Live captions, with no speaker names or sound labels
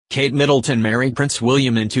Kate Middleton married Prince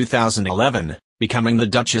William in 2011, becoming the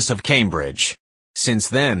Duchess of Cambridge. Since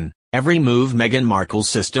then, every move Meghan Markle's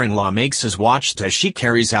sister-in-law makes is watched as she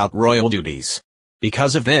carries out royal duties.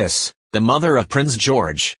 Because of this, the mother of Prince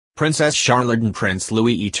George, Princess Charlotte and Prince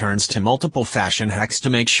Louis turns to multiple fashion hacks to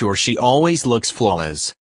make sure she always looks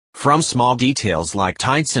flawless. From small details like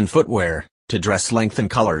tights and footwear, to dress length and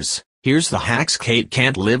colors, here's the hacks Kate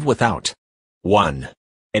can't live without. 1.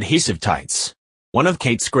 Adhesive tights. One of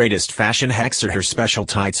Kate's greatest fashion hacks are her special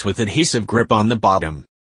tights with adhesive grip on the bottom.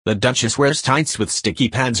 The Duchess wears tights with sticky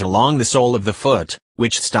pads along the sole of the foot,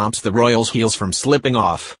 which stops the royal's heels from slipping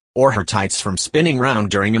off, or her tights from spinning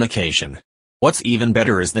round during an occasion. What's even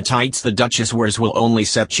better is the tights the Duchess wears will only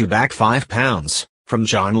set you back 5 pounds, from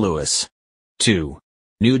John Lewis. 2.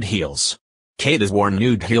 Nude heels. Kate has worn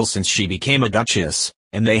nude heels since she became a Duchess,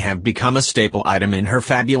 and they have become a staple item in her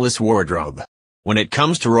fabulous wardrobe. When it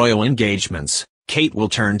comes to royal engagements, Kate will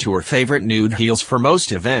turn to her favorite nude heels for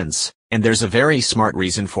most events, and there's a very smart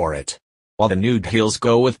reason for it. While the nude heels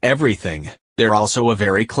go with everything, they're also a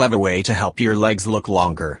very clever way to help your legs look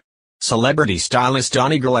longer. Celebrity stylist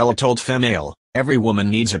Donnie Gillella told Female, "Every woman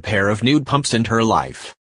needs a pair of nude pumps in her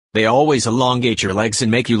life. They always elongate your legs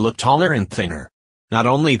and make you look taller and thinner." Not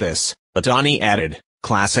only this, but Donnie added,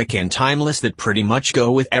 "classic and timeless that pretty much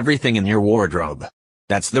go with everything in your wardrobe."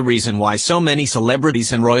 That's the reason why so many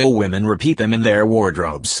celebrities and royal women repeat them in their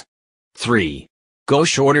wardrobes. 3. Go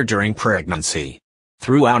shorter during pregnancy.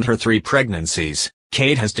 Throughout her 3 pregnancies,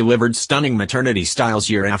 Kate has delivered stunning maternity styles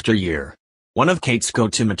year after year. One of Kate's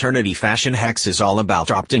go-to maternity fashion hacks is all about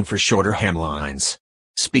opting for shorter hemlines.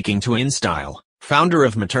 Speaking to InStyle, founder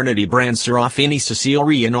of maternity brand Serafini Cecile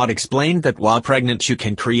Reynaud explained that while pregnant you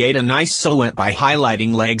can create a nice silhouette by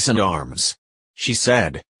highlighting legs and arms. She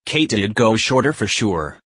said, "Kate did go shorter for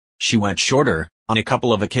sure. She went shorter, on a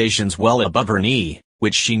couple of occasions well above her knee,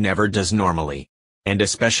 which she never does normally. And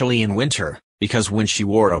especially in winter, because when she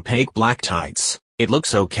wore opaque black tights, it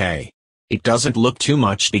looks okay. It doesn't look too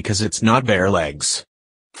much because it's not bare legs."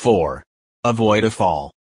 4. Avoid a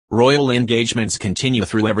fall. Royal engagements continue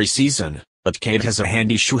through every season, but Kate has a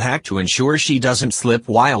handy shoe hack to ensure she doesn't slip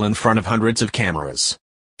while in front of hundreds of cameras.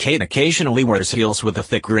 Kate occasionally wears heels with a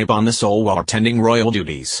thick grip on the sole while attending royal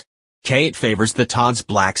duties. Kate favors the Tod's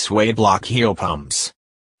black suede block heel pumps.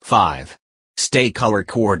 5. Stay color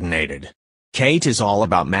coordinated. Kate is all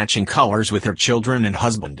about matching colors with her children and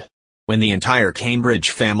husband. When the entire Cambridge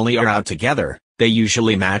family are out together, they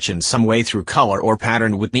usually match in some way through color or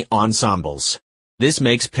pattern with the ensembles. This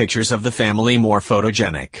makes pictures of the family more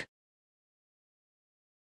photogenic.